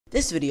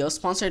This video is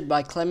sponsored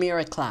by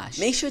Calamari Clash.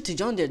 Make sure to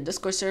join their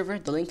Discord server,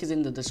 the link is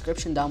in the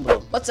description down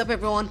below. What's up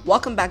everyone,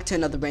 welcome back to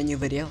another brand new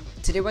video.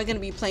 Today we're gonna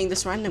be playing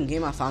this random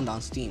game I found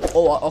on Steam.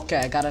 Oh, okay,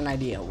 I got an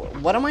idea.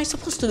 What am I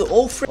supposed to do?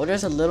 Oh,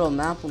 there's a little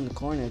map on the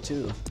corner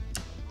too.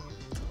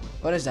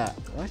 What is that?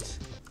 What?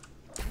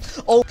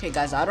 Okay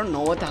guys, I don't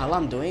know what the hell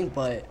I'm doing,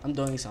 but I'm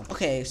doing something.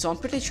 Okay, so I'm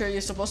pretty sure you're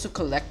supposed to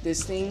collect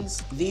these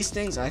things.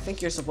 I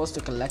think you're supposed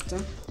to collect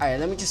them. Alright,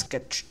 let me just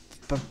get...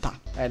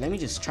 Alright, let me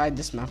just try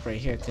this map right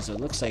here because it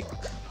looks like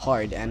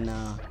hard and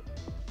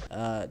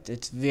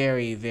it's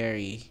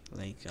very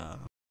like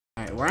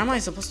alright, where am I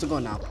supposed to go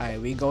now? Alright,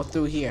 we go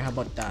through here. How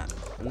about that?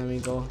 And then we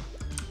go.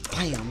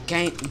 I am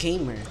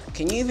gamer.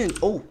 Can you even?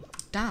 Oh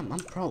damn, I'm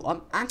pro.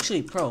 I'm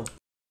actually pro.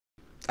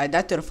 I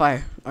died to the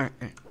fire. Alright.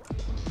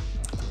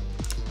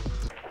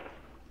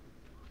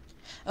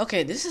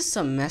 Okay, this is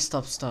some messed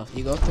up stuff.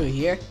 You go through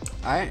here.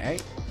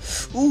 Alright.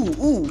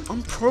 Ooh,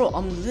 I'm pro.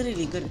 I'm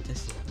literally good at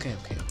this. Okay.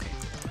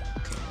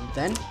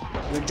 And then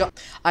you're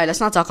alright, let's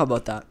not talk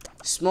about that.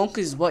 Smoke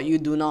is what you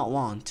do not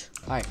want.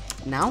 Alright,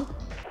 now.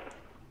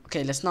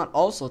 Okay, let's not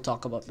also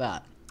talk about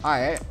that.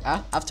 Alright,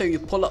 after you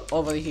pull up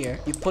over here,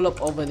 you pull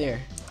up over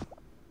there.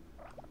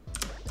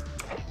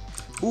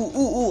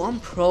 Ooh,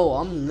 I'm pro.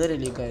 I'm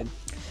literally good.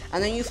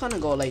 And then you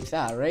finna go like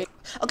that, right?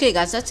 Okay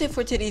guys, that's it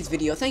for today's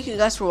video. Thank you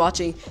guys for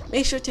watching.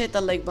 Make sure to hit the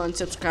like button,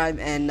 subscribe,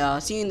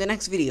 and see you in the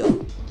next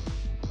video.